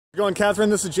Going, Catherine,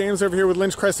 this is James over here with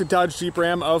Lynch Dodge Jeep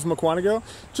Ram of Mukwonago.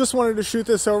 Just wanted to shoot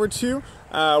this over to you.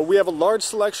 We have a large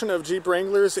selection of Jeep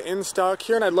Wranglers in stock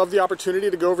here, and I'd love the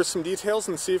opportunity to go over some details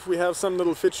and see if we have some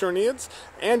that'll fit your needs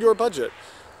and your budget.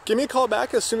 Give me a call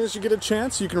back as soon as you get a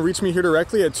chance. You can reach me here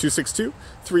directly at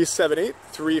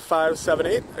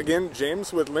 262-378-3578. Again,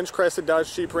 James with Lynch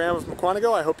Dodge Jeep Ram of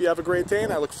Mukwonago. I hope you have a great day,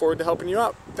 and I look forward to helping you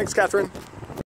out. Thanks, Catherine.